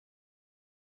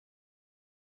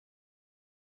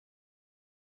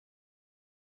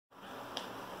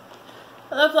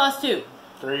Hello, Flosstube.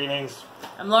 Greetings.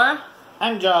 I'm Laura.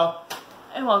 I'm Joe.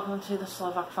 And welcome to the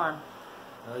Slovak Farm.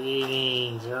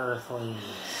 Greetings, Earthlings.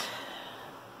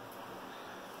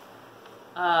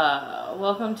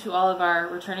 Welcome to all of our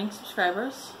returning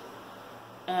subscribers.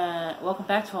 And welcome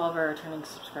back to all of our returning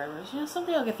subscribers. You know,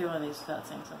 someday I'll get through one of these without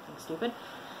saying something stupid.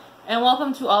 And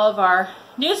welcome to all of our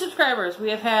new subscribers.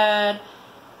 We have had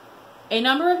a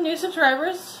number of new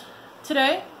subscribers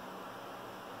today,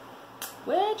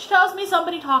 which tells me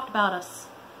somebody talked about us.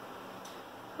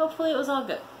 Hopefully it was all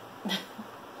good.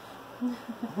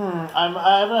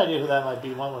 I have an idea who that might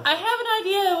be. I have an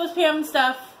idea. It was Pam and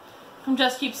Steph from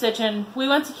Just Keep Stitching. We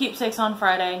went to Keepsakes on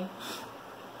Friday.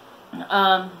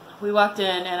 We walked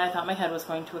in and I thought my head was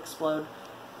going to explode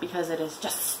because it is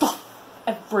just stuff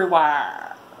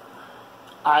everywhere.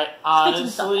 I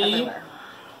honestly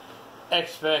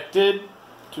expected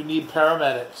to need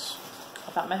paramedics.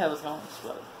 I thought my head was going to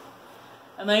explode.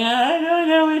 I'm like, I don't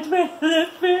know which way to look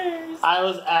first. I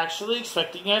was actually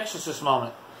expecting an Exorcist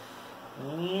moment.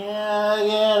 Yeah,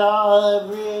 get all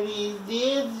the pretty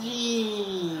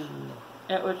stitching.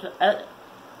 It was,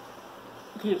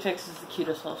 Keepsakes is the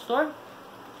cutest little store.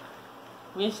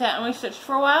 We sat and we stitched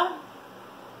for a while.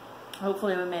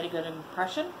 Hopefully we made a good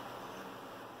impression.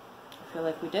 I feel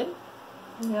like we did.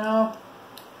 Yeah.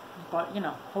 But, you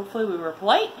know, hopefully we were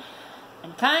polite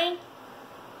and kind.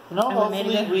 No,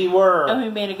 hopefully we were. And we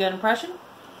made a good impression.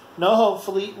 No,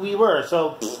 hopefully we were.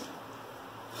 So,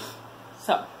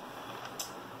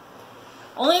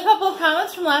 only a couple of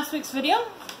comments from last week's video.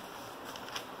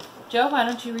 Joe, why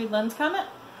don't you read Lynn's comment?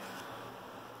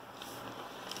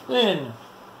 Lynn,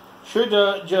 sure,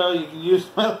 Joe, you can use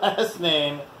my last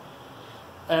name.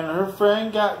 And her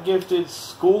friend got gifted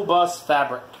school bus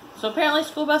fabric. So apparently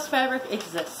school bus fabric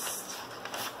exists.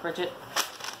 Bridget.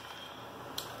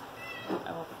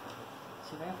 I will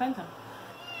see if I can find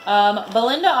some.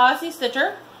 Belinda Aussie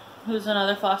Stitcher, who's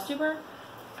another Flosstuber.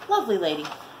 Lovely lady.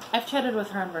 I've chatted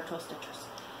with her on Virtual Stitchers.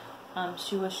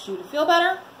 She wished you to feel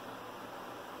better.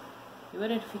 You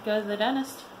would if you go to the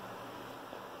dentist.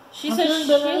 She says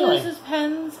she uses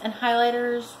pens and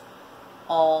highlighters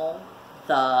all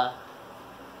the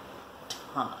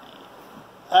time.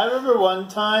 I remember one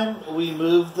time we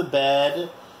moved the bed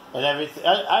and everything.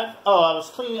 I was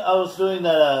cleaning. I was doing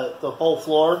that the whole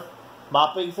floor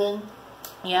mopping thing.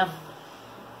 Yeah.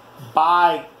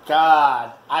 By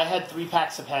God, I had 3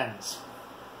 packs of pens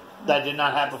that I did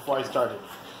not have before I started.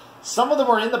 Some of them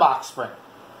were in the box spring.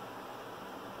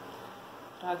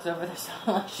 Dog's over there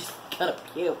sounding like she's gonna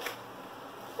puke.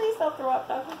 Please don't throw up,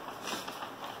 doggy.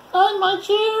 On my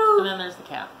chair. And then there's the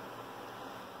cat.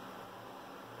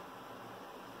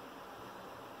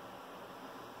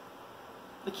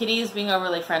 The kitty is being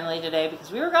overly friendly today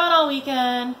because we were gone all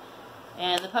weekend.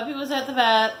 And the puppy was at the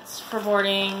vet's for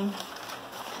boarding.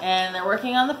 And they're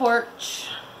working on the porch,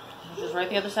 which is right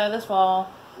the other side of this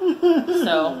wall.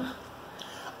 So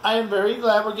I am very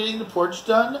glad we're getting the porch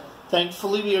done.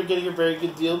 Thankfully, we are getting a very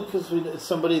good deal because it's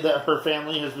somebody that her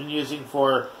family has been using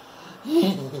for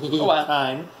a while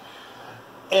time.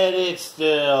 And it's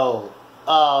still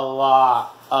a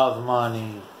lot of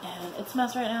money. And it's a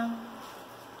mess right now.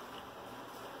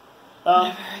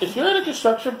 If you're in a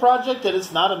construction project and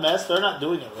it's not a mess, they're not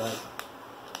doing it right.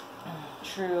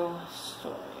 True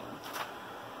story.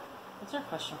 What's our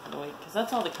question for the week? Because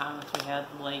that's all the comments we had,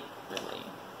 like, really.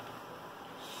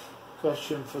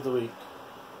 Question for the week.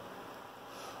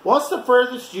 What's the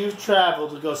furthest you've traveled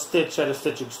to go stitch at a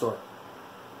stitching store?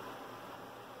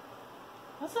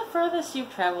 What's the furthest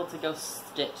you've traveled to go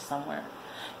stitch somewhere?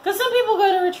 Because some people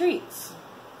go to retreats.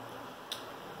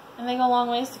 And they go long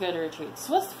ways to go to retreats.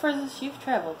 So what's the furthest you've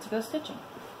traveled to go stitching?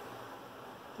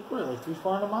 I think we're like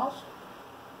 300-400 miles.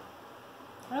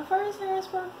 How far is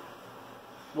Harrisburg?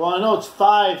 Well, I know it's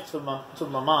 5 to my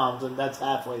mom's, and that's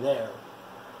halfway there.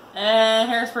 And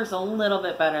Harrisburg's a little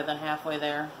bit better than halfway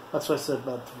there. That's what I said,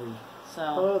 about 3. So,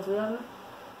 about 300?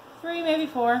 3, maybe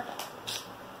 4.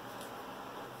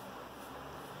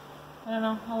 I don't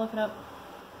know. I'll look it up.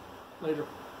 Later.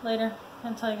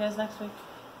 I'll tell you guys next week.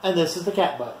 And this is the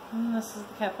cat butt. And this is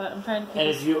the cat butt. I'm trying to keep And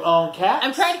if you own cats...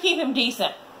 I'm trying to keep him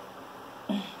decent.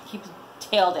 Keep his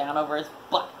tail down over his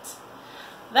butt.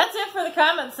 That's it for the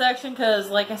comments section,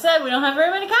 because, like I said, we don't have very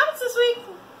many comments this week.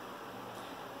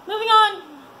 Moving on.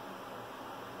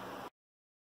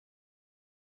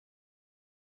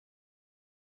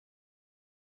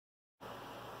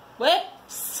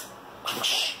 Whips.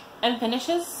 And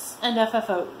finishes and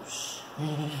FFOs.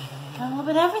 Got a little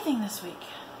bit of everything this week.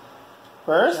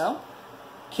 First, Joe?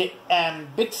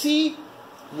 Bixie,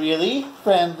 really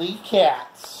friendly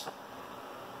cats.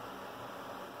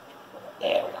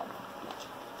 There we go.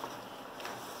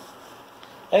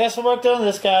 I got some work done on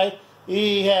this guy.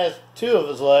 He has 2 of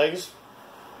his legs.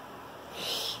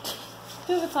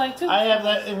 2 of its legs, 2 of its I have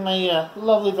that in my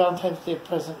lovely Valentine's Day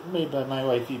present made by my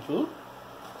wifey Pooh.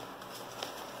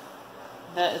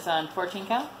 That is on 14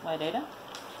 count, white data.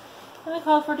 And I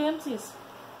call it for DMCs.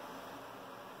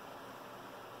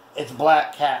 It's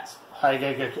black cats. I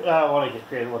want to get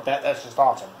creative with that. That's just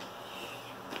awesome.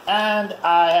 And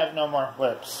I have no more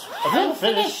whips. I didn't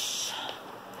finish.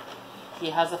 He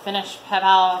has a finish,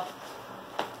 Pebble.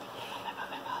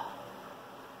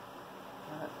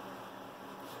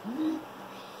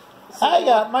 I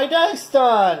got my dice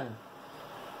done.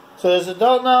 So those that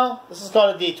don't know, this is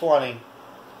called a D20.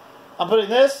 I'm putting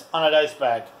this on a dice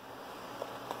bag.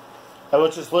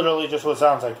 Which is literally just what it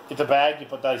sounds like. It's a bag, you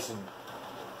put dice in.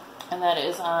 And that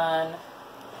is on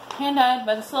hand-dyed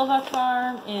by the Slovak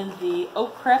Farm in the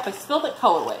Oak Crap I Spilled It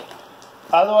colorway.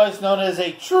 Otherwise known as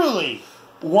a truly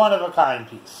one-of-a-kind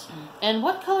piece. And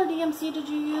what color DMC did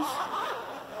you use?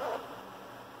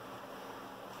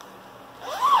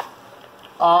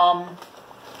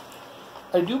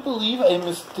 I do believe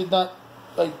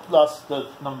I lost the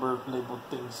number of labeled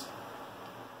things.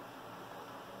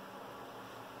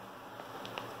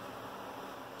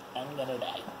 I'm gonna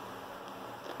die.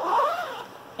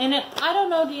 And I don't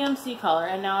know DMC color,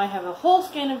 and now I have a whole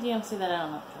skein of DMC that I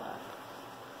don't know color.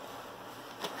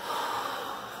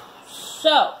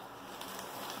 So,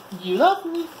 You love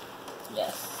me.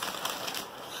 yes.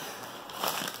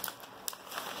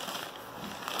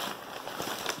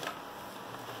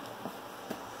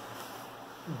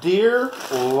 Dear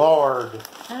Lord.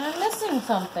 And I'm missing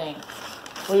something.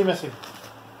 What are you missing?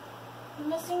 I'm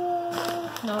missing...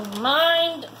 No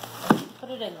mind. Put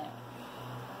it in there.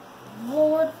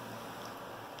 Lord.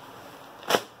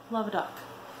 Love a duck.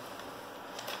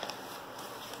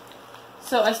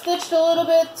 So I stitched a little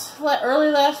bit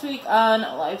early last week on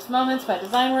Life's Moments by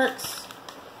Designworks.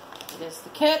 It is the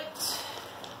kit.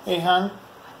 Hey, hon.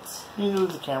 What? You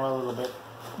move the camera a little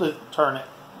bit. Turn it.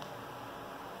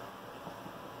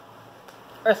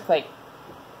 Earthquake.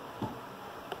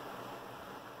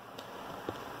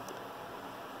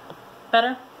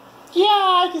 Better? Yeah,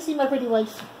 I can see my pretty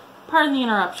wife. Pardon the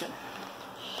interruption.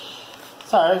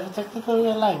 Sorry for technical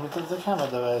realignment of the camera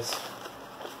device.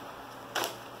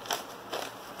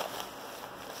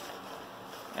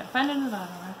 Gotta find it in the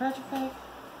bottom of my project bag.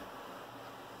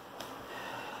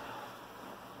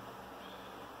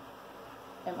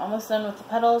 I'm almost done with the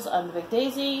petals on the Big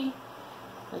Daisy,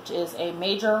 which is a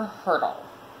major hurdle.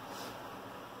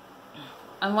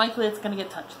 Unlikely it's going to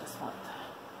get touched this month.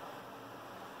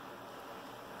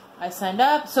 I signed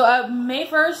up. So May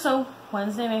 1st, so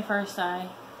Wednesday, May 1st, I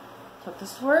took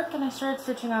this to work and I started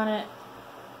stitching on it.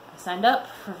 I signed up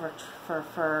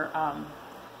for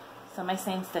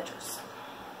Semi-Sane Stitchers.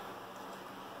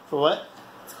 For what?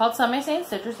 It's called Semi-Sane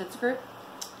Stitchers. It's a group.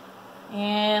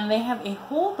 And they have a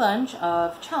whole bunch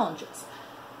of challenges.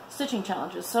 Stitching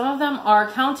challenges. Some of them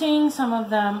are counting. Some of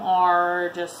them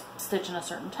are just stitch in a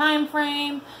certain time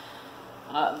frame.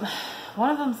 One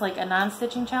of them is like a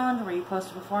non-stitching challenge where you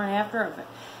post a before and after of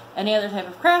any other type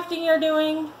of crafting you're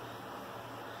doing.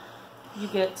 You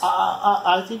get...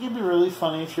 I think it'd be really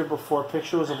funny if your before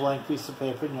picture was a blank piece of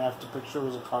paper and your after picture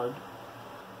was a card.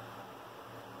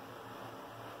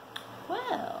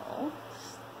 Well...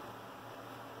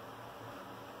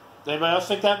 Anybody else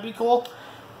think that'd be cool?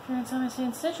 If you're in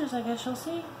Semi-Sane Stitchers, I guess you'll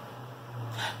see.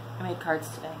 I made cards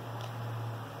today.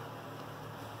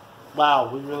 Wow,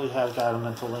 we really have got a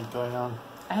mental link going on.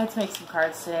 I had to make some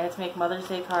cards today. I had to make Mother's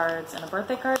Day cards and a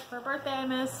birthday card for a birthday I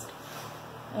missed.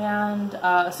 And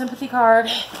a sympathy card.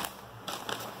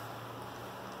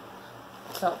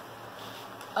 So,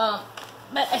 but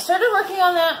I started working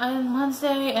on that on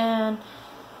Wednesday, and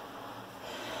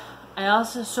I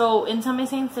also, so in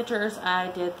Semi-Sane Stitchers, I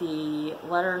did the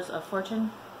Letters of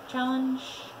Fortune challenge.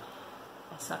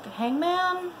 I suck at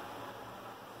Hangman.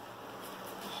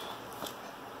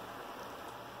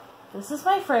 This is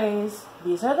my phrase.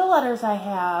 These are the letters I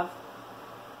have.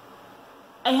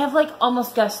 I have like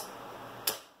almost guessed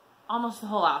almost the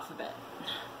whole alphabet.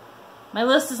 My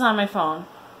list is on my phone,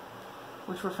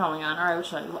 which we're filming on, or I would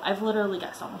show you. I've literally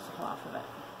guessed almost the whole alphabet.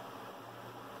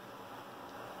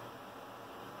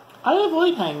 I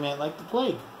avoid Hangman like the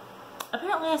plague.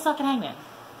 Apparently I suck at Hangman.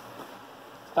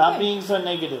 Stop being so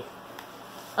negative.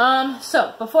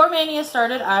 So, before Mania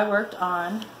started, I worked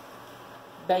on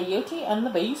Beauty and the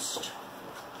Beast.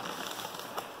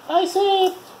 I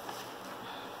see.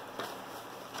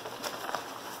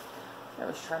 There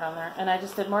was shirt on there. And I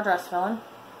just did more dress filling.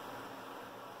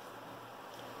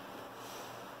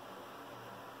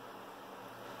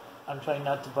 I'm trying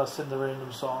not to bust into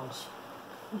random songs.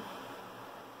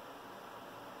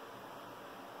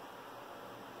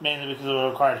 Mainly because it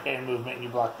required hand movement and you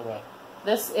blocked the way.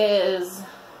 This is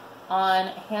on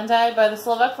Hand Dyed by the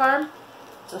Slovak Farm.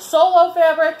 It's a solo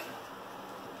fabric.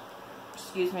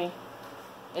 Excuse me.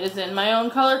 It is in my own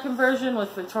color conversion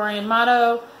with Victorian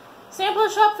motto. Sampler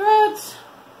shop threads.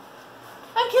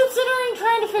 I'm considering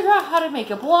trying to figure out how to make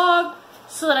a blog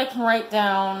so that I can write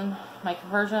down my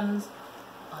conversions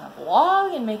on a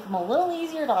blog and make them a little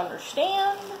easier to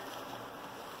understand.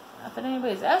 Not that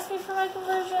anybody's asked me for my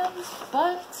conversions,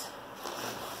 but...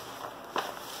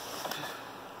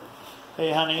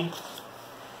 Hey, honey.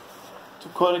 To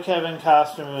quote a Kevin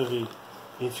Costner movie,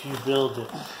 if you build it,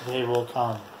 they will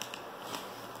come.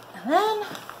 And then,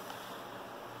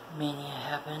 mania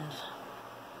happened.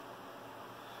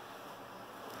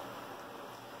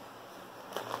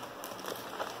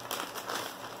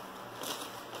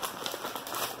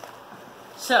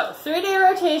 So, 3-day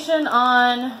rotation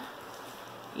on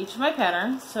each of my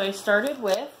patterns. So I started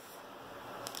with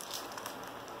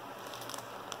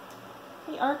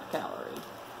the art gallery.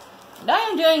 And I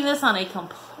am doing this on a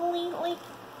completely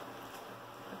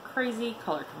crazy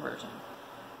color conversion.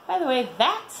 By the way,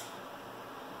 that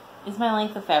is my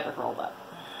length of fabric rolled up.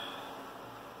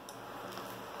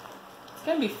 It's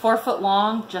going to be 4 foot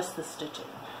long, just the stitching.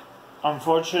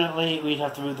 Unfortunately, we'd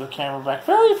have to move the camera back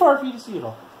very far for you to see it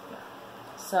all.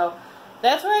 So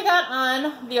that's where I got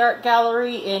on the art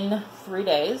gallery in 3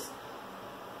 days.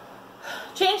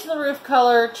 Changed the roof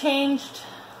color, changed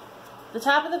the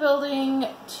top of the building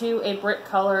to a brick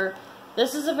color.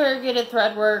 This is a variegated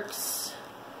threadworks.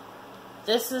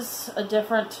 This is a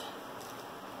different...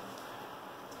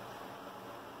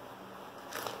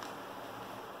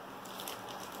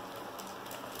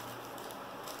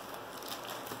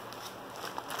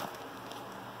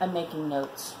 I'm making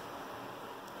notes.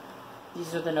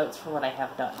 These are the notes for what I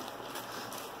have done.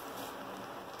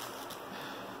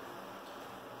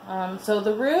 So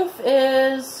the roof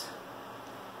is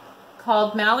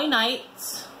called Maui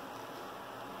Nights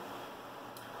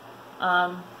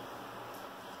by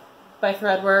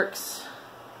Threadworks.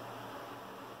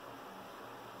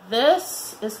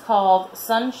 This is called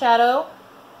Sun Shadow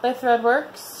by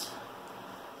Threadworks.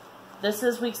 This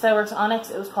is Weeks Dye Works Onyx.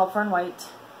 It was called Fern White.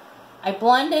 I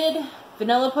blended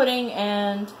vanilla pudding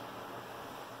and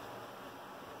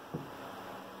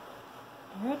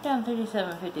I wrote down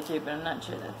 3753, but I'm not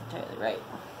sure that's entirely right.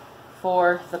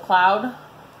 For the cloud,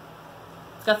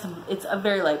 it's got some. It's a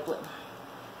very light blue.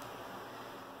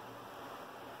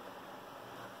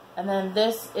 And then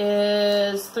this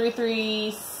is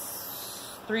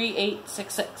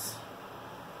 333866.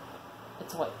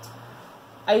 It's white.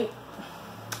 I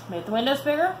made the windows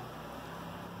bigger.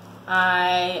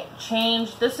 I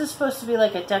changed. This is supposed to be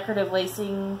like a decorative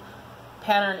lacing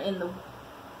pattern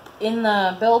in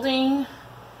the building.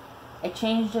 I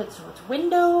changed it so it's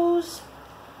windows.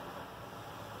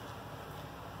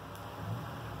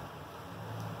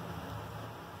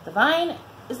 The vine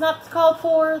is not called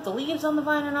for. The leaves on the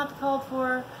vine are not called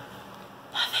for.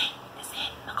 Nothing is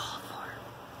in the called for.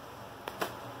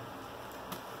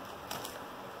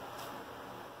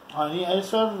 Honey, I just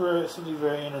found something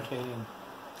very entertaining.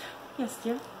 Yes,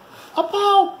 dear.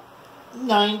 About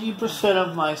 90%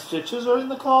 of my stitches are in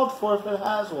the called for if it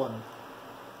has one.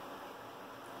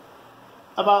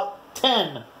 About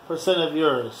 10% of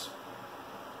yours.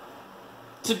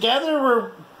 Together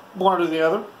we're one or the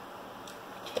other.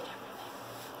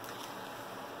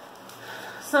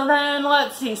 So then,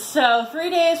 let's see. So 3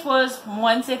 days was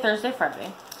Wednesday, Thursday,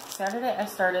 Friday. Saturday I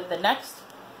started the next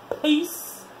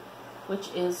piece, which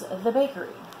is the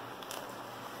bakery.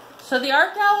 So the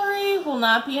art gallery will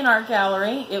not be an art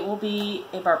gallery. It will be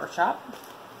a barber shop.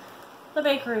 The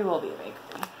bakery will be a bakery.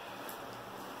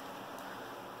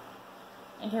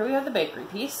 And here we have the bakery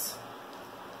piece.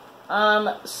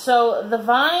 So the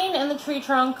vine and the tree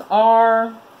trunk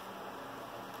are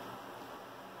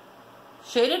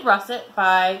Shaded Russet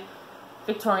by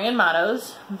Victorian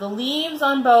Mottos. The leaves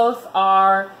on both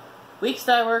are Weeks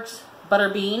Dye Works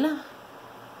Butterbean.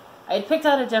 I had picked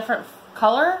out a different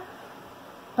color,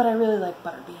 but I really like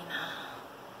Butterbean.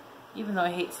 Even though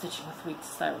I hate stitching with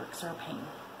Weeks Dye Works, they're a pain.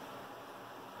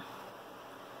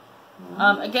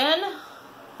 Again,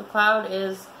 the cloud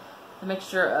is the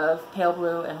mixture of pale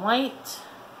blue and white.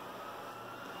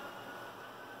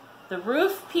 The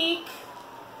roof peak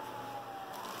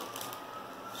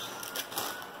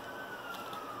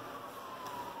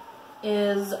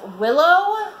is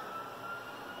Willow.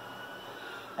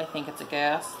 I think it's a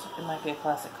Gast. It might be a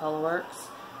Classic Colorworks.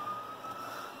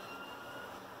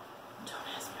 Don't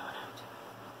ask me what I'm doing.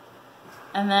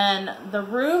 And then the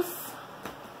roof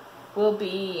will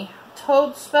be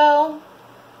Toadspell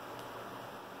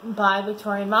by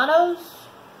Victorian Mottos.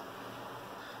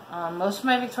 Most of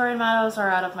my Victorian mottos are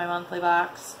out of my monthly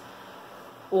box,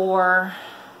 or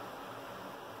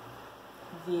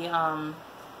the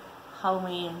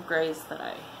Halloween grays that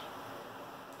I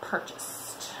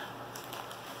purchased.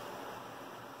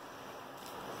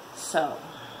 So,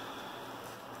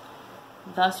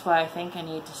 that's why I think I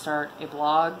need to start a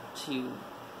blog to,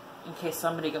 in case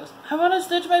somebody goes, I want to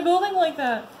stitch my building like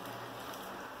that.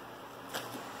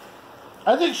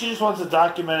 I think she just wants a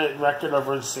documented record of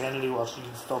her insanity while she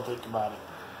can still think about it.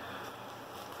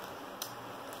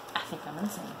 I think I'm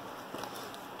insane.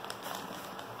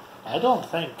 I don't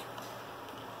think.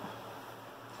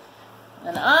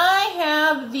 And I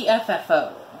have the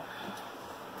FFO.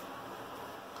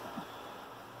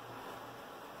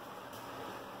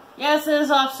 Yes, it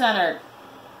is off-centered.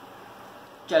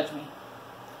 Judge me.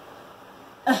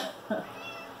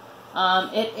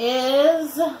 It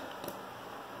is...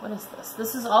 What is this?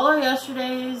 This is All Our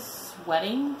Yesterday's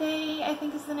Wedding Day, I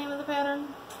think is the name of the pattern.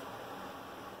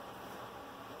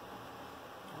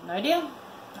 No idea.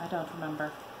 I don't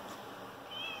remember.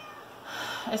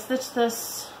 I stitched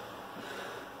this...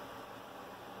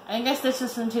 I think I stitched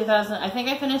this in 2000... I think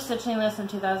I finished stitching this in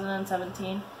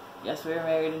 2017. Yes, we were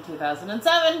married in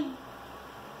 2007.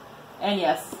 And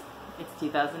yes, it's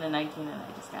 2019 and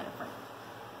I just got it framed.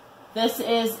 This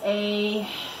is a...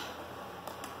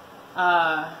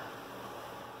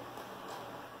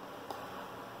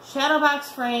 shadow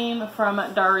box frame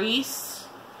from Doris.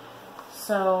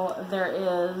 So there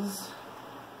is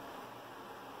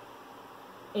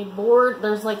a board,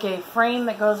 there's like a frame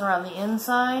that goes around the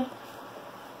inside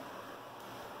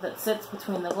that sits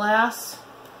between the glass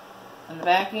and the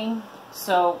backing.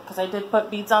 So, because I did put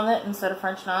beads on it instead of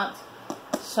French knots.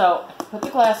 So, I put the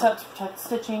glass up to protect the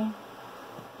stitching,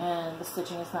 and the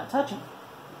stitching is not touching.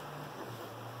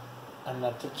 I'm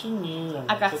not touching you.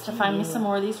 I got to find me some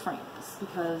more of these frames,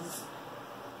 because...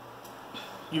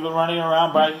 You've been running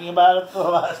around bragging about it for the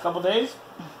last couple days?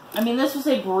 I mean, this was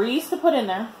a breeze to put in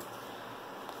there.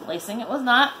 Lacing it was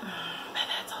not. But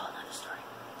that's all another story.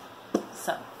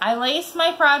 So, I lace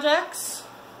my projects.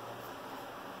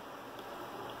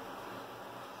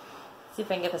 See if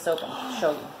I can get this open.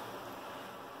 Show you.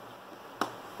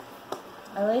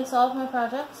 I lace all of my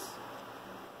projects.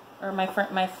 Or my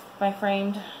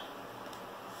framed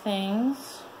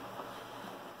things.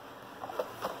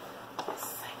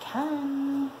 Yes, I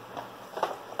can.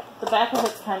 The back of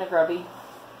it's kind of grubby.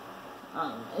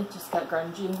 It just got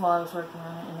grungy while I was working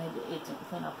on it, and it didn't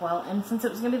clean up well. And since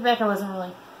it was going to be back, I wasn't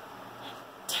really...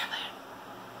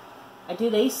 I do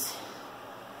lace.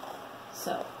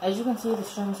 So, as you can see, the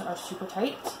strings are super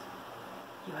tight.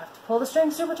 You have to pull the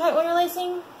string super tight when you're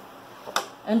lacing.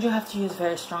 And you have to use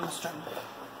very strong string.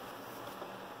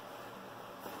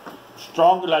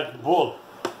 Strong like bull.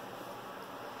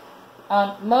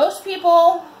 Most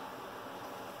people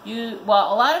use...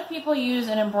 Well, a lot of people use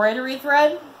an embroidery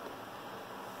thread.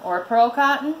 Or a pearl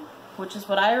cotton, which is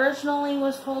what I originally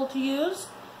was told to use.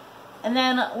 And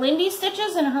then Lindy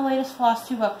Stitches, in her latest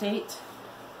Flosstube update,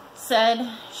 said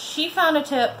she found a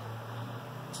tip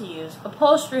to use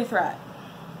upholstery thread.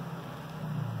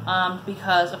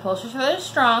 Because upholstery thread is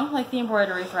strong, like the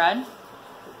embroidery thread.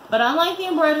 But unlike the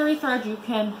embroidery thread, you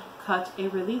can cut a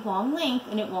really long length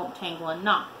and it won't tangle and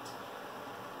knot.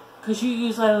 Because you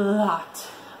use a lot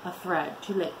of thread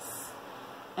to lace.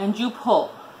 And you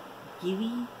pull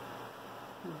really,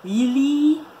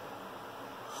 really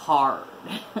hard.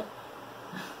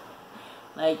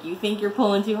 Like, you think you're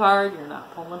pulling too hard, you're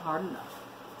not pulling hard enough.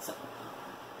 So,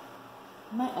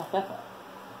 my FFO.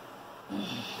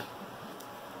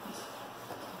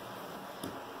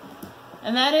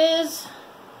 And that is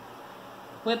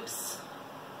whips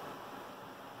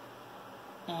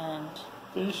and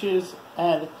finishes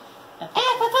and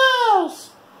FFOs.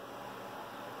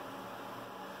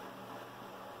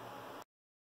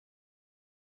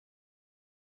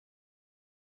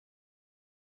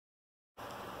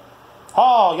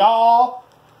 Oh, y'all!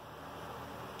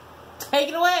 Take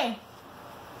it away.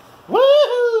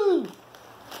 Woohoo!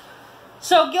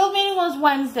 So, guild meeting was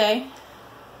Wednesday,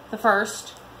 the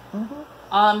 1st.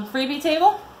 Freebie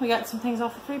table. We got some things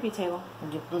off the freebie table.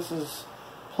 This is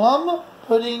plum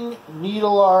pudding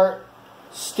needle art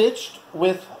stitched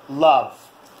with love.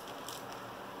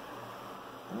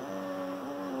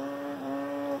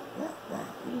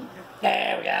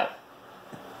 There we go.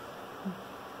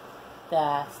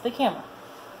 That's the camera.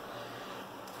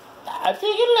 I'm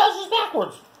thinking it else is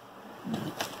backwards.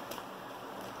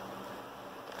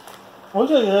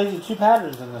 Looks like there's two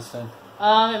patterns in this thing.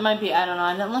 It might be. I don't know.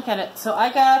 I didn't look at it. So I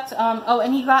got, oh,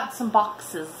 and he got some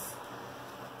boxes.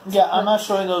 Yeah, I'm not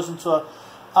showing those until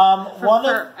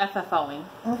For FFOing.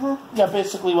 Yeah,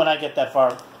 basically when I get that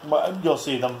far, you'll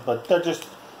see them, but they're just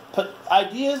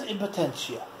ideas in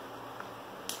potentia.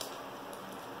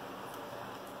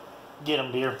 Get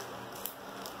them, dear.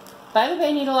 By the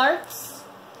Bay Needle Arts,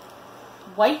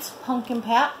 white pumpkin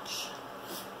patch.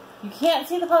 You can't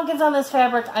see the pumpkins on this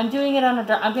fabric. I'm doing it on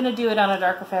I'm going to do it on a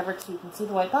darker fabric so you can see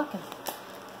the white pumpkins.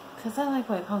 Because I like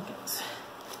white pumpkins.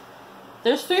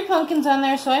 There's 3 pumpkins on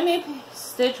there, so I may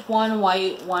stitch 1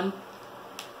 white, 1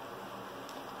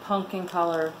 pumpkin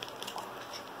color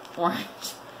orange.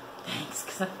 Thanks,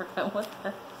 because I forgot what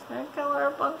the color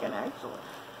of pumpkin actually.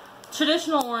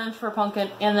 Traditional orange for pumpkin,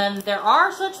 and then there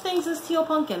are such things as teal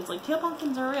pumpkins. Like, teal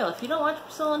pumpkins are real. If you don't watch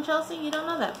Priscilla and Chelsea, you don't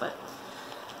know that, but...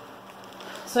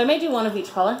 So I may do 1 of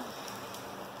each color.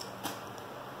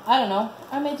 I don't know.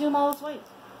 I may do them all as white.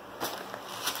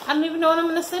 I don't even know when I'm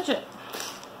going to stitch it.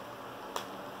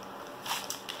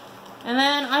 And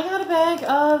then I got a bag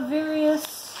of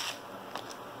various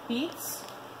beads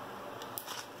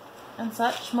and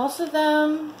such. Most of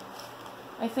them,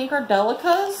 I think, are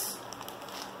delicas.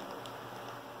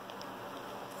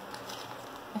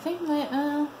 I think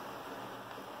no,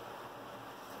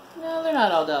 they're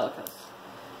not all delicas.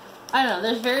 I don't know,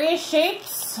 there's various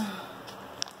shapes.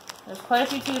 There's quite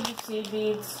a few seed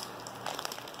beads.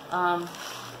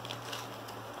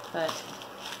 But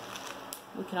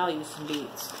we can all use some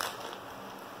beads.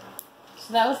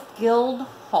 So that was Guild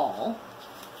Hall.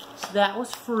 So that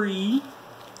was free.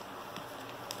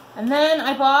 And then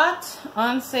I bought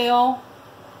on sale,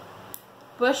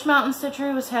 Bush Mountain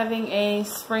Stitchery was having a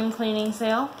spring cleaning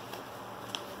sale.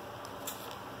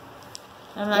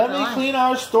 Let me clean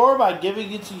our store by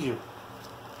giving it to you.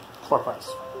 For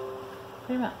price.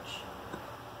 Pretty much.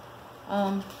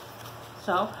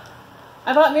 So,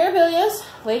 I bought Mirabilia's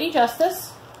Lady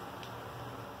Justice.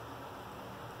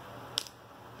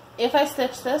 If I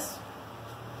stitch this,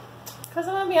 because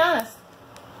I'm going to be honest,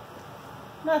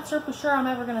 I'm not super sure I'm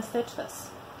ever going to stitch this.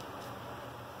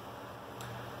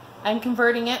 I'm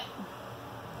converting it.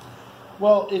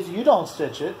 Well, if you don't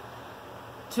stitch it.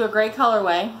 To a gray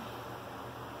colorway,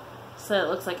 so it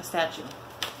looks like a statue.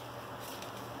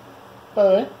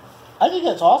 Alright. I think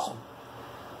that's awesome.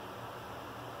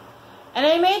 And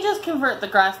I may just convert the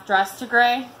dress to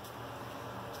gray.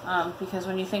 Because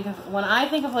when I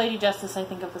think of Lady Justice, I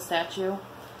think of the statue.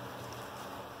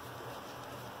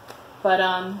 But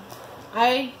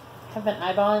I have been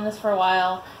eyeballing this for a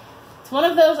while. It's one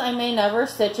of those I may never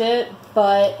stitch it,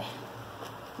 but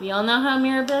we all know how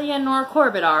Mirabilia and Nora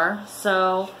Corbett are,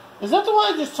 so... Is that the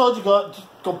one I just told you go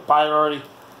buy it already?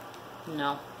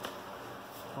 No.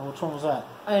 Oh, which one was that?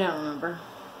 I don't remember.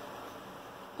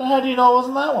 Then how do you know it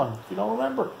wasn't that one, if you don't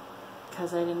remember?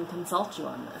 Because I didn't consult you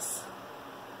on this.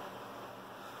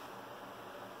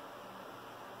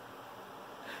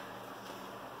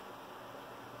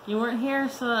 You weren't here,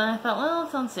 so I thought, well,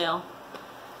 it's on sale.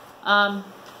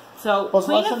 So was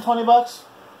it less than $20?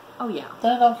 Oh yeah.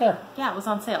 Then I don't care. Yeah, it was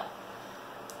on sale.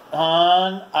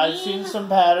 And I've seen some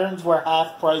patterns where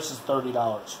half price is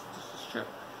 $30. This is true.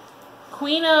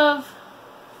 Queen of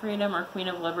Freedom or Queen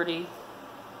of Liberty.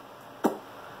 The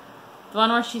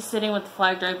one where she's sitting with the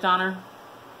flag draped on her.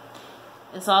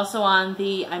 It's also on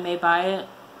the I may buy it,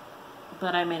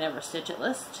 but I may never stitch it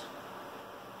list.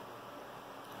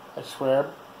 I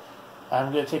swear,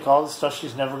 I'm going to take all the stuff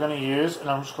she's never going to use and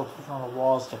I'm just going to put it on a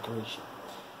wall as decoration.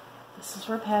 This is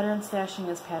where pattern stashing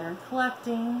is pattern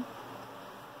collecting.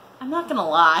 I'm not going to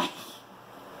lie.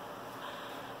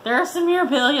 There are some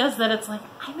Mirabilias that it's like,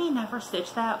 I may never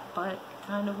stitch that, but I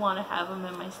kind of want to have them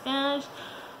in my stash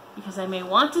because I may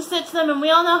want to stitch them. And we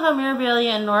all know how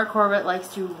Mirabilia and Nora Corbett likes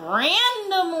to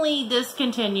randomly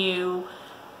discontinue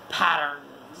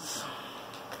patterns.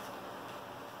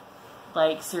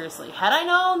 Like, seriously, had I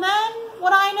known then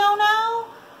what I know now,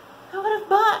 I would have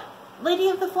bought Lady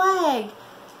of the Flag.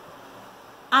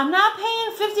 I'm not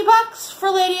paying $50 for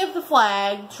Lady of the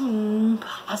Flag to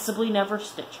possibly never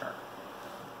stitch her.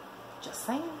 Just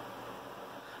saying.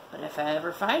 But if I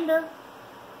ever find her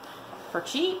for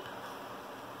cheap,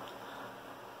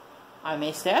 I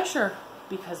may stash her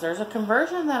because there's a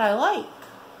conversion that I like.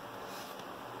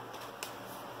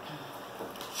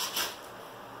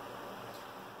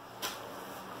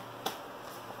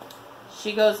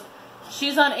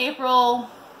 She's on April's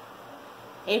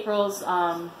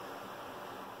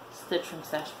Stitch from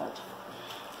Stash Budget.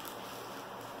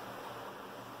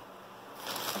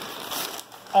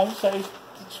 I'm sorry,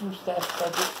 Stitch from Stash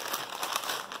Budget.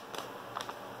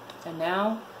 And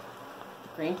now, the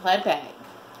green plaid bag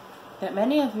that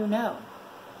many of you know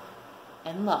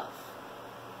and love.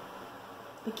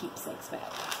 The Keepsakes bag.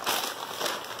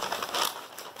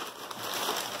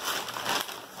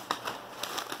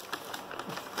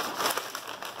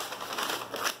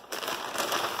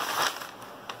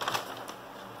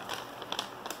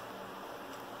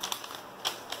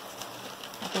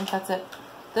 think that's it.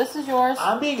 This is yours.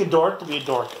 I'm being a dork to be a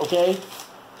dork, okay?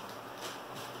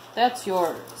 That's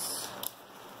yours.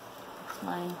 That's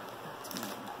mine.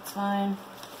 That's mine.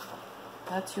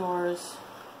 That's yours.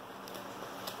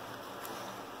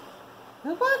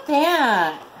 Who bought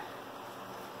that?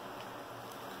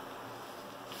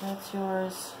 That's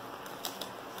yours.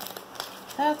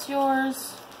 That's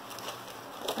yours.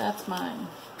 That's mine.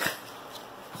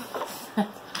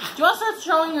 Do you want to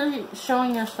start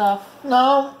showing your stuff?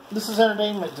 No, this is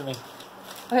entertainment to me.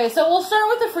 Okay, so we'll start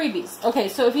with the freebies. Okay,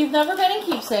 so if you've never been in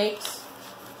Keepsakes,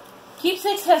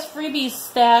 Keepsakes has freebies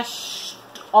stashed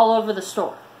all over the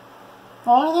store.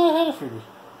 Oh, I thought I had a freebie.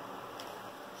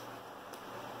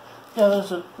 Yeah,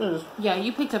 there's. Yeah,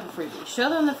 you picked up a freebie. Show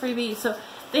them the freebie. So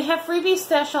they have freebies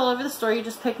stashed all over the store. You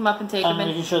just pick them up and take them. And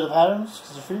you can show the patterns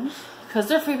because they're freebies. Because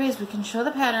they're freebies, we can show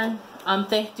the pattern.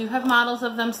 They do have models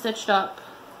of them stitched up.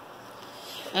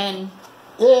 And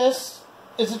this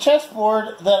is a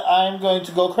chessboard that I'm going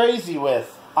to go crazy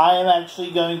with. I am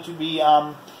actually going to be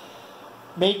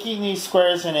making these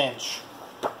squares an inch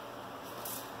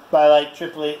by like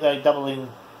doubling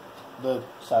the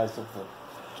size of the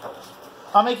squares.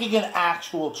 I'm making an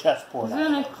actual chessboard. We're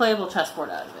going to make a playable chessboard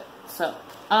out of it. So,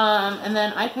 and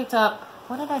then I picked up.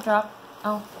 What did I drop?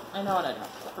 Oh, I know what I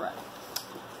dropped. Thread.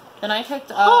 Then I picked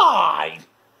up. Hi.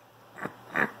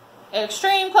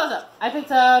 Extreme close-up. I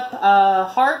picked up a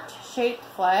heart-shaped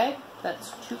flag.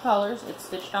 That's 2 colors. It's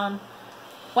stitched on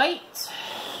white.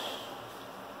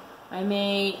 I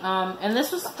made, and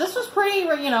this was pretty,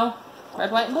 you know,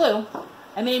 red, white, and blue.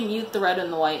 I made mute the red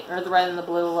and the white, or the red and the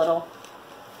blue a little,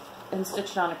 and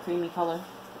stitched on a creamy color.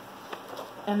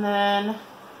 And then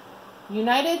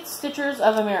United Stitchers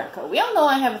of America. We all know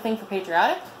I have a thing for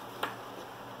patriotic.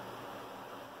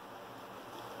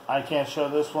 I can't show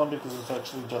this one because it's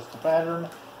actually just a pattern,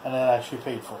 and I actually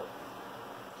paid for it.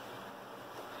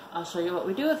 I'll show you what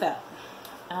we do with that.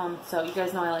 So you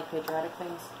guys know I like patriotic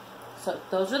things. So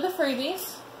those are the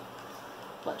freebies.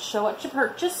 Let's show what you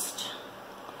purchased.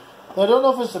 I don't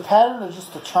know if it's the pattern or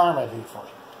just the charm I paid for.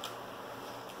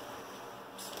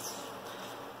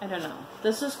 I don't know.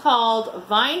 This is called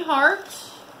Vine Heart.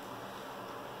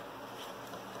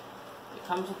 It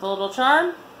comes with a little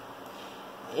charm.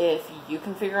 If you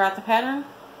can figure out the pattern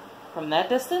from that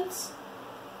distance.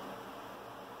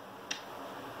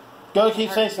 Go to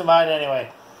Keepsakes and buy it anyway.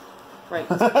 Right.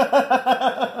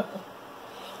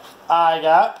 I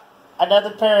got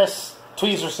another pair of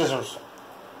tweezer scissors.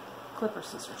 Clipper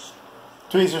scissors.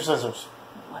 Tweezer scissors.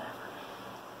 Whatever.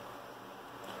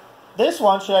 This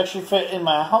one should actually fit in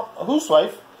my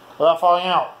housewife without falling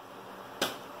out.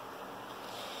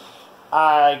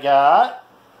 I got,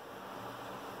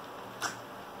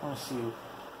 let me see,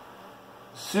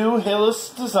 Sue Hillis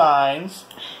Designs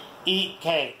Eat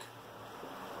Cake.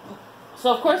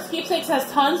 So, of course, Keepsakes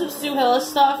has tons of Sue Hillis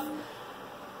stuff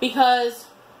because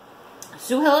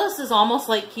Sue Hillis is almost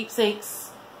like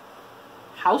Keepsakes'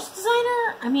 house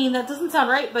designer. I mean, that doesn't sound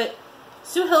right, but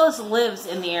Sue Hillis lives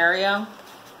in the area.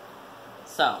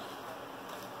 So.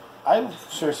 I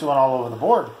seriously went all over the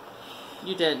board.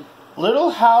 You did.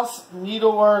 Little House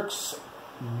Needleworks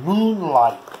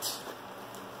Moonlight.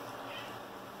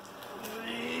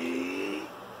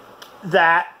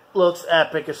 That looks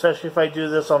epic, especially if I do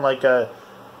this on like a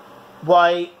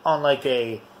white, on like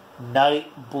a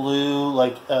night blue,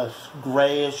 like a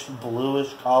grayish,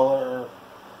 bluish color.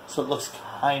 So it looks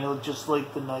kind of just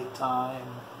like the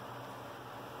nighttime.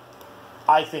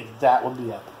 I think that would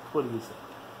be epic. What do you think?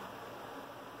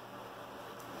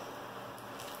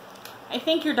 I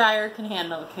think your dyer can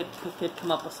handle it. Could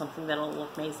come up with something that'll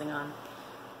look amazing on.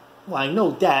 Well, I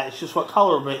know that. It's just what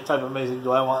color type of amazing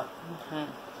do I want? Okay.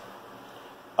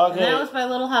 Okay. And that was by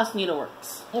Little House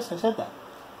Needleworks. Yes, I said that.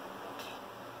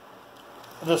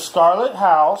 The Scarlet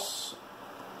House,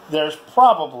 there's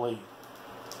probably,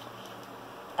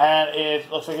 and it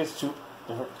looks like it's 2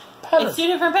 different patterns. It's 2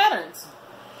 different patterns.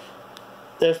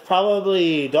 There's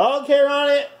probably dog hair on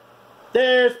it.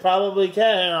 There's probably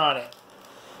cat hair on it.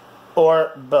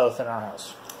 Or both in our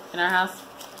house. In our house.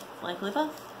 Likely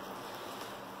both.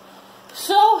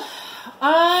 So,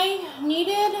 I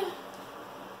needed...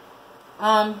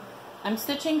 I'm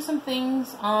stitching some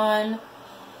things on...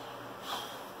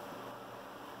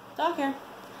 Dog hair.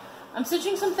 I'm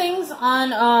stitching some things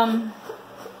on,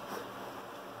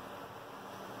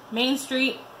 Main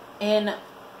Street in,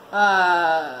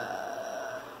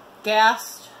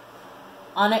 Gassed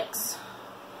Onyx.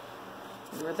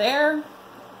 We were there.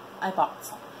 I bought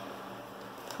some.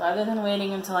 Rather than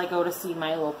waiting until I go to see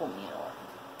my local needler.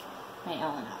 My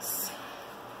LNS.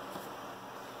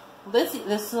 Lizzie,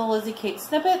 this is a Lizzie Kate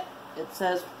snippet. It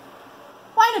says,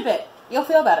 whine a bit. you'll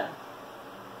feel better.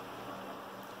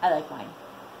 I like wine.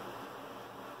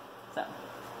 So,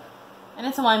 and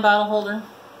it's a wine bottle holder.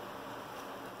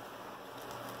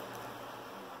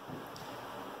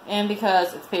 And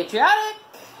because it's patriotic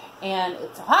and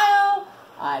it's Ohio,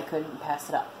 I couldn't pass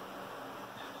it up.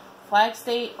 Flag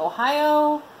State,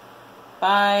 Ohio,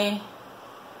 by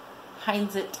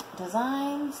Heinzit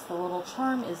Designs. The little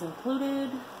charm is included.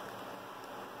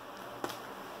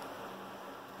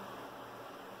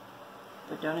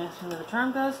 But don't ask me where the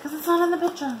charm goes because it's not in the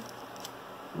picture.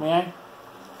 May I?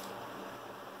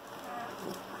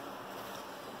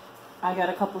 I got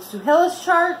a couple Sue Hillis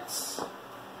charts.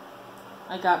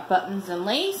 I got buttons and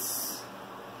lace.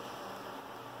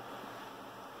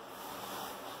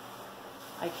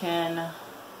 I can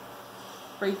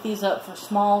break these up for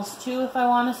smalls too if I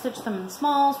want to stitch them in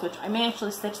smalls, which I may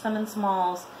actually stitch them in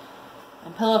smalls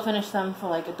and pillow finish them for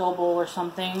like a double or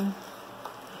something.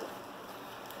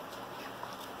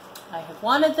 I have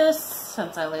wanted this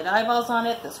since I laid eyeballs on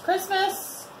it this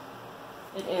Christmas.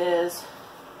 It is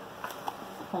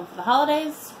home for the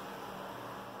holidays.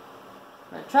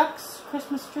 Red trucks,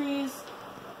 Christmas trees,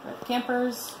 red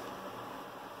campers,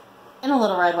 and a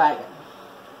little red wagon.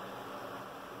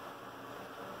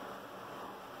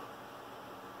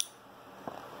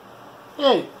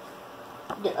 Yay!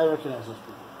 Yeah, I recognize those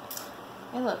people.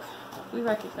 Hey look, we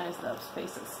recognize those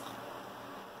faces.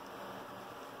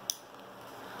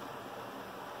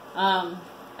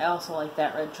 I also like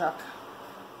that red truck.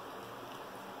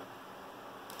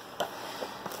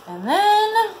 And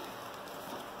then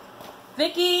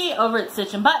Vicky over at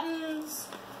Stitch and Buttons.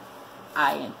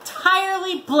 I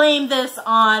entirely blame this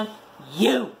on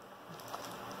you.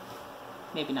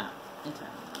 Maybe not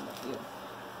entirely, but you.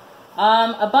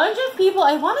 A bunch of people,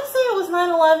 I want to say it was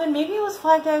 9/11, maybe it was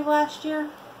Flag Day last year.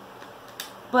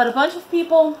 But a bunch of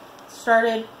people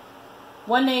started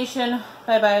One Nation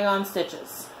by Bygone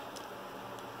Stitches.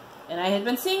 And I had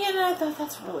been seeing it and I thought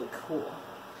that's really cool.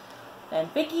 Then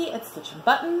Vicky at Stitch and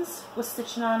Buttons was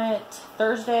stitching on it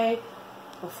Thursday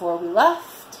before we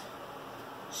left.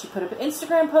 She put up an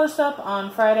Instagram post up on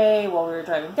Friday while we were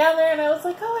driving down there, and I was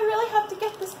like, oh, I really have to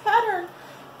get this pattern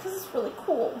because it's really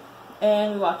cool.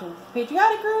 And we walked into the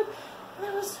patriotic group, and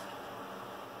there was,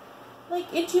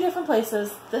 like, in 2 different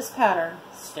places, this pattern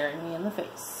staring me in the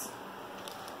face.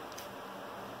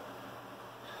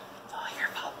 It's all your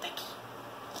fault, Vicky.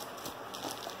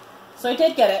 So I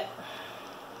did get it.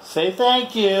 Say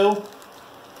thank you.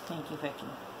 Thank you, Vicky.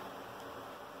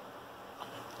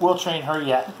 We'll train her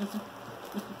yet.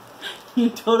 You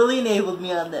totally enabled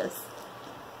me on this.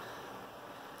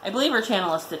 I believe her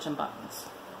channel is Stitch and Buttons.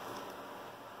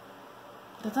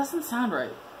 That doesn't sound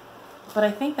right, but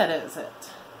I think that is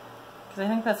it. Because I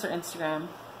think that's her Instagram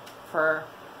for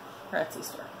her Etsy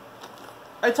store.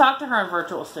 I talked to her on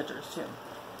Virtual Stitchers too.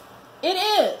 It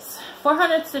is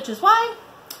 400 stitches wide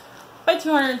by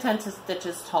 210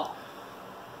 stitches tall.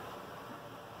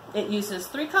 It uses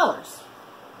 3 colors.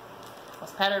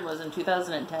 This pattern was in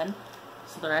 2010,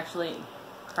 so they're actually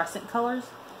crescent colors,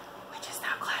 which is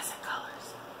now classic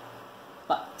colors.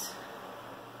 But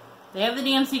they have the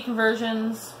DMC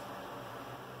conversions.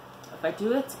 If I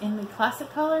do it in the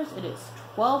classic colors, it is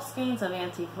 12 skeins of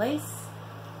antique lace,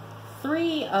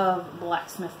 3 of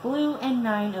blacksmith blue, and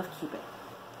 9 of Cupid.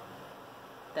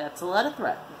 That's a lot of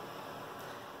thread.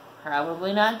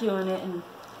 Probably not doing it and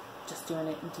just doing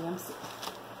it in DMC.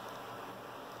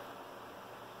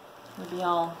 Maybe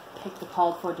I'll pick the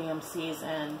called for DMCs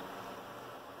and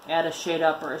add a shade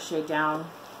up or a shade down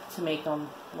to make them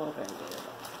a little variegated.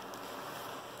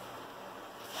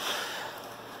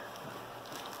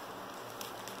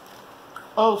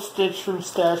 Oh, Stitch from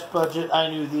Stash Budget, I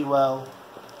knew thee well.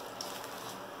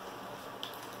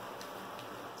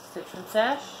 Stitch from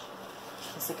Stash,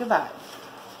 kiss it goodbye.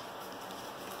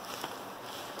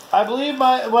 I believe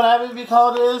what I would be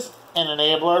called is an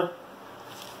enabler.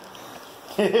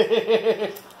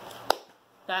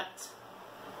 That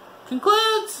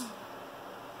concludes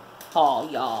haul,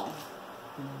 y'all.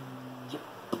 Yep.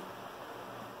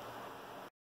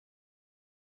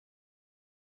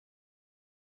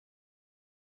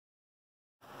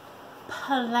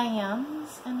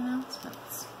 Plans and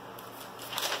announcements.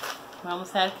 We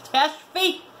almost had a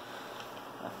catastrophe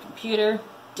of computer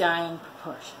dying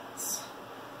proportions.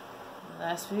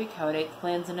 Last week, how it ate the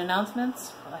plans and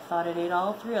announcements. Well, I thought it ate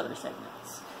all 3 other segments.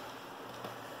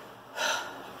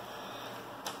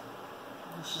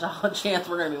 There's all a chance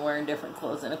we're going to be wearing different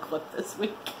clothes in a clip this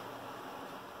week.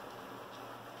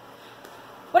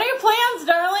 What are your plans,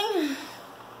 darling?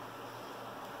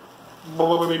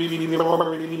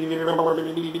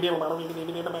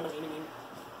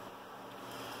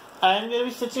 I'm going to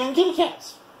be stitching on kitty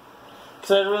cats.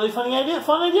 Because I had a really fun idea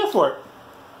for it.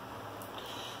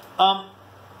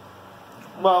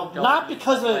 Well, not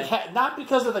because of the cat. Not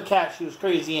because of the cat. She was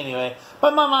crazy anyway.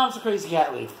 But my mom's a crazy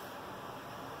cat lady.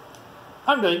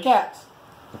 I'm doing cats.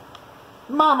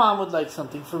 My mom would like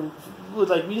something would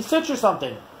like me to stitch or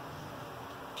something.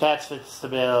 Cats fits the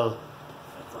bill.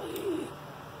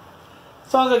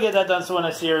 So I'm gonna get that done. So when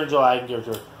I see her in July, I can give it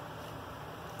to her.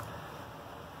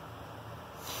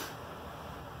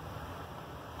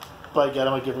 But again,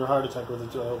 I might give her a heart attack with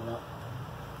it too. I hope not.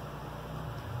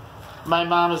 My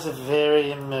mom is a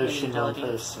very emotional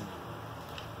person.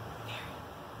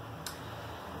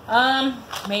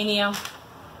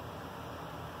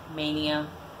 Mania.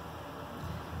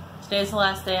 Today's the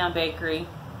last day on bakery.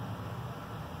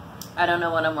 I don't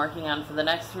know what I'm working on for the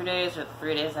next 3 days or the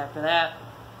 3 days after that.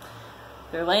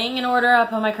 They're laying an order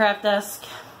up on my craft desk,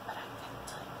 but I can't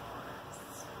tell you what it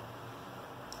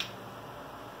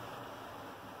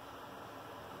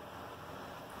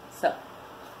is. So,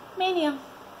 Mania.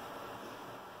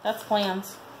 That's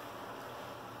plans.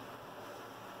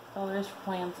 That's all there is for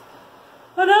plans.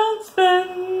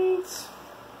 Announcements!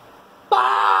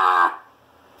 Ah!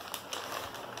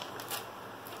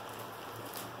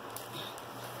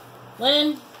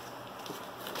 Lynn,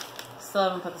 still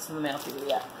haven't put this in the mail for you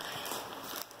yet.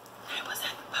 I was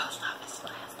at the post office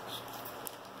last week.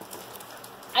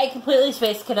 I completely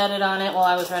space cadetted on it while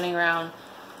I was running around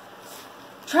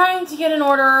trying to get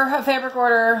a fabric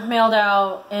order mailed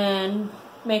out and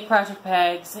make project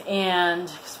bags. And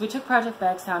cause we took project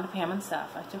bags down to Pam and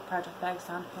Steph. I took project bags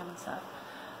down to Pam and Steph.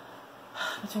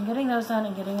 Between getting those done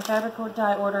and getting a fabric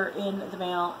dye order in the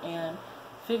mail and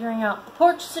figuring out the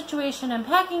porch situation and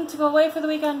packing to go away for the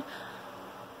weekend,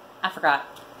 I forgot.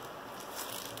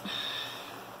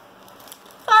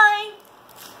 Sorry.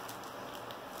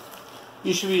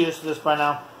 You should be used to this by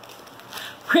now.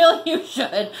 Really, you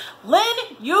should. Lynn,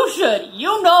 you should.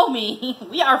 You know me.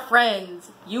 We are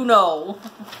friends. You know.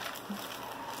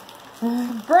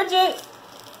 Bridget,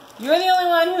 you're the only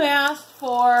one who asked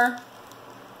for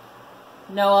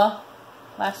Noah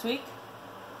last week.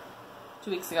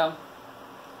 2 weeks ago.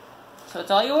 So it's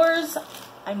all yours.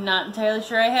 I'm not entirely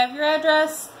sure I have your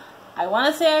address. I want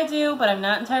to say I do, but I'm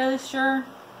not entirely sure.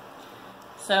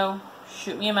 So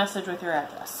shoot me a message with your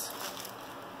address.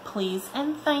 Please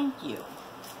and thank you.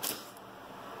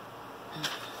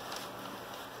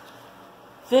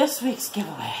 This week's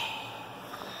giveaway.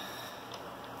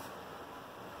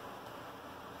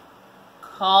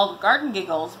 Called Garden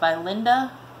Giggles by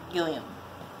Linda Gilliam.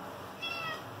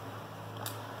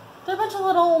 They're a bunch of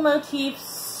little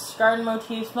motifs, garden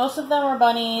motifs. Most of them are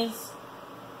bunnies.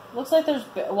 Looks like there's,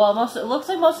 well, it looks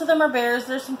like most of them are bears.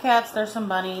 There's some cats, there's some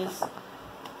bunnies.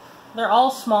 They're all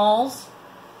smalls.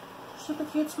 Super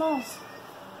cute smalls.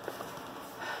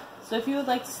 So if you would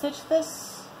like to stitch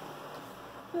this,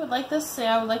 if you would like this, say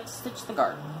I would like to stitch the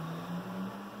garden.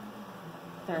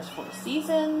 There's 4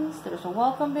 seasons, there's a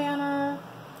welcome banner,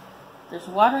 there's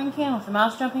a watering can with a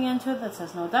mouse jumping into it that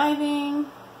says no diving.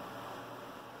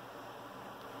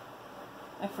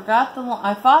 I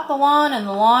fought the lawn and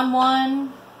the lawn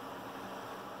won.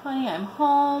 Honey, I'm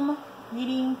home.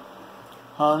 Reading.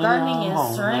 Honey, Gardening is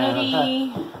home,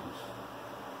 serenity.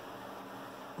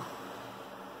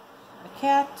 A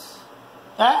cat.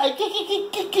 On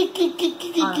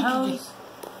hose.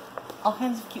 All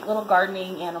kinds of cute little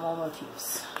gardening animal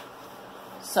motifs.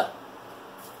 So,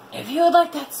 if you would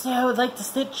like that, say I would like to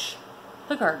stitch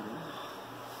the garden.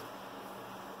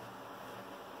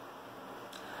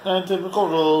 And typical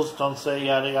rules, don't say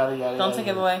yada yada yada. Don't say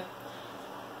giveaway.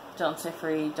 Don't say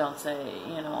free. Don't say,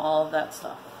 you know, all of that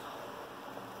stuff.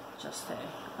 Just say.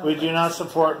 We do not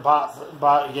support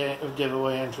bot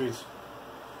giveaway entries.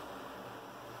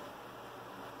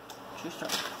 True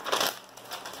story.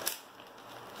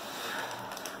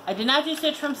 I did not do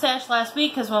Stitch from Stash last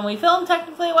week because when we filmed,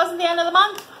 technically it wasn't the end of the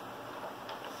month.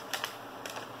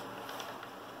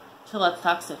 So let's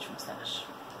talk Stitch from Stash.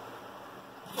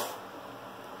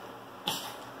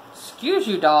 Excuse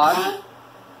you, dog.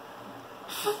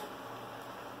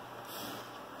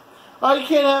 I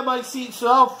can't have my seat, so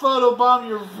I'll photobomb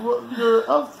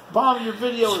your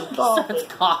video with coughing. Starts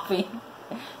coughing.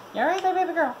 You alright there,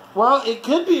 baby girl? Well, it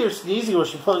could be her sneezing where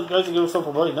she goes to give herself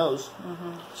a bloody nose.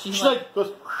 Mm-hmm. She like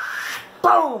goes,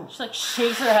 boom! She like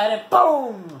shakes her head and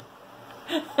boom!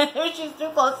 if she's too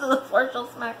close to the floor, she'll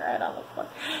smack her head on the floor.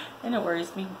 And it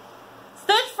worries me.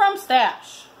 Stitch from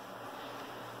Stash.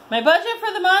 My budget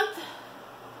for the month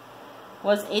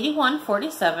was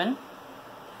 $81.47,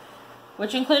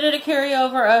 which included a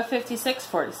carryover of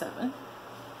 $56.47.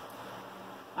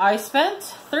 I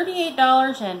spent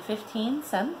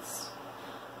 $38.15.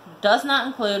 Does not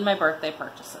include my birthday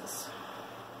purchases.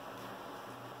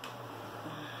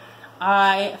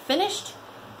 I finished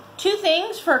 2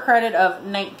 things for a credit of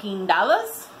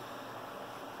 $19.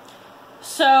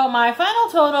 So my final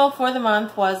total for the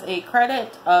month was a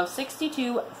credit of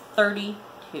 $62.32.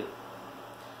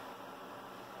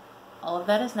 All of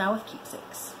that is now with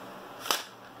Keepsakes.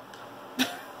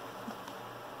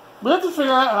 We have to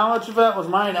figure out how much of that was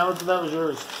mine, how much of that was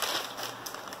yours.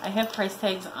 I have price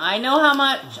tags. I know how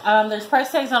much. There's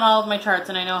price tags on all of my charts,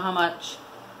 and I know how much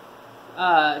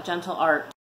Gentle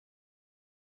Art.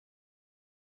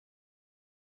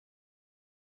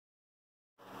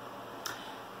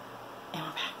 And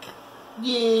we're back.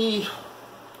 Yay!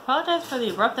 Apologize for the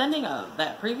abrupt ending of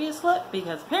that previous clip,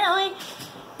 because apparently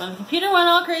when the computer went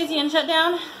all crazy and shut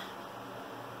down,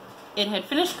 it had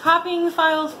finished copying the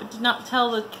files but did not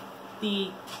tell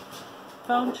the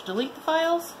phone to delete the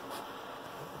files.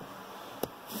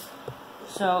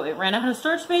 So it ran out of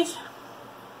storage space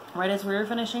right as we were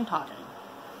finishing talking.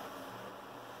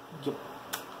 Yep.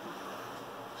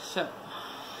 So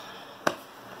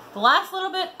the last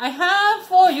little bit I have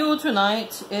for you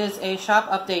tonight is a shop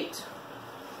update.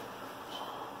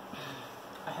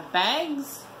 I have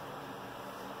bags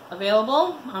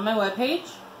available on my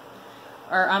webpage,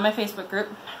 or on my Facebook group.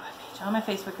 On my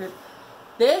Facebook group.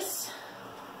 This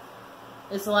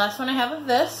is the last one I have of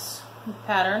this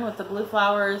pattern with the blue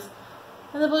flowers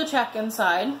and the blue check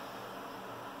inside.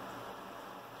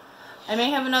 I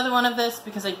may have another one of this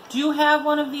because I do have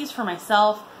one of these for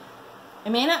myself. I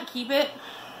may not keep it.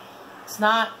 It's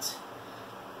not,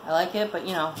 I like it, but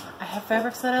you know, I have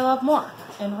fabrics that I love more.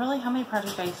 And really, how many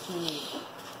project bags do you need?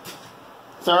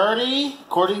 30,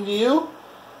 according to you?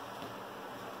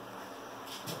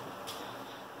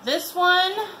 This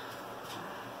one,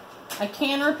 I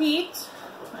can repeat.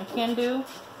 I can do.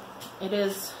 It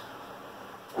is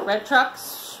red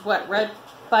trucks, red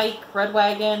bike, red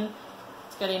wagon.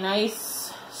 It's got a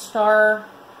nice stars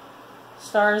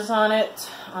on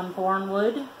it on born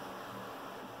wood.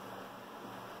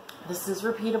 This is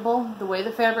repeatable. The way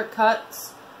the fabric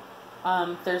cuts,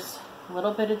 there's a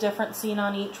little bit of different seen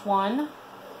on each one.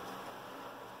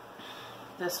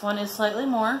 This one is slightly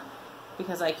more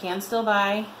because I can still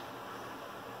buy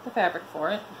the fabric for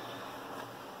it.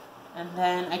 And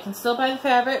then I can still buy the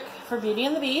fabric for Beauty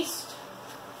and the Beast.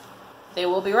 They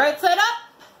will be right side up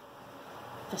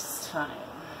this time.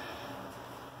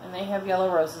 And they have yellow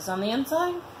roses on the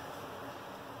inside.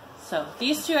 So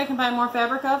these two I can buy more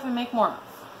fabric of and make more of.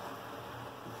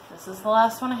 This is the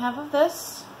last one I have of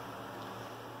this.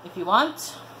 If you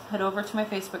want, head over to my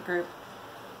Facebook group.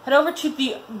 Head over to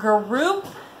the group,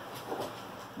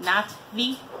 not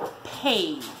the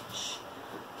page.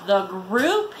 The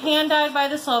group, hand dyed by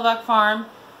the Slovak Farm,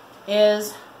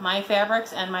 is my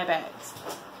fabrics and my bags.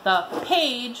 The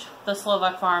page, the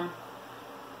Slovak Farm,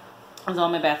 is all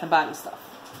my bath and body stuff.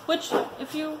 Which,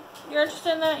 if you're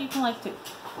interested in that, you can like too.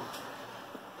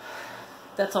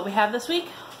 That's all we have this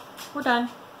week. We're done.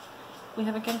 We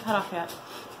haven't gotten cut off yet.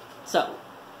 So,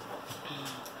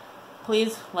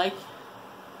 please like,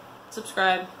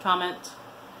 subscribe, comment.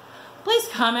 Please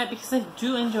comment because we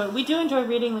do enjoy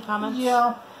reading the comments.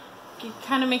 Yeah. It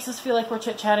kind of makes us feel like we're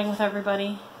chit-chatting with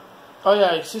everybody. Oh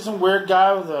yeah, you see some weird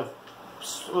guy with a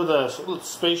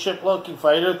spaceship-looking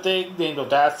fighter thing named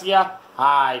Audacia?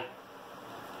 Hi.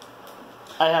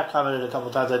 I have commented a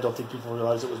couple times. I don't think people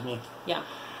realize it was me. Yeah.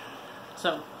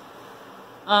 So,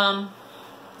 I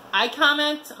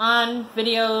comment on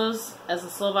videos as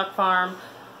a Slovak Farm.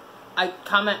 I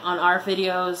comment on our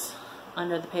videos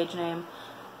under the page name.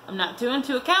 I'm not doing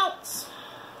 2 accounts.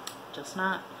 Just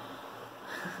not.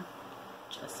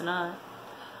 Just not.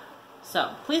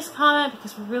 So, please comment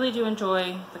because we really do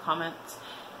enjoy the comments.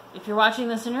 If you're watching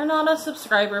this and you're not a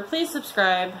subscriber, please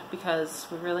subscribe because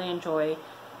we really enjoy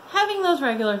having those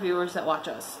regular viewers that watch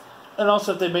us. And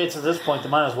also, if they made it to this point, they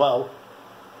might as well.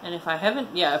 And if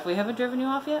we haven't driven you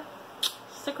off yet,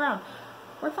 stick around.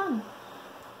 We're fun.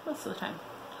 Most of the time.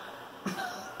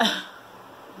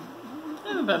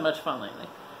 Haven't been much fun lately.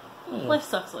 Life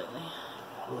sucks lately.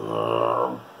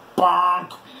 Bonk.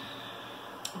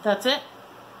 That's it.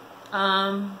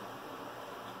 Have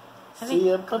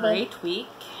a great week.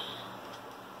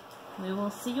 We will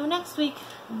see you next week.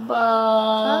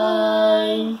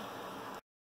 Bye. Bye.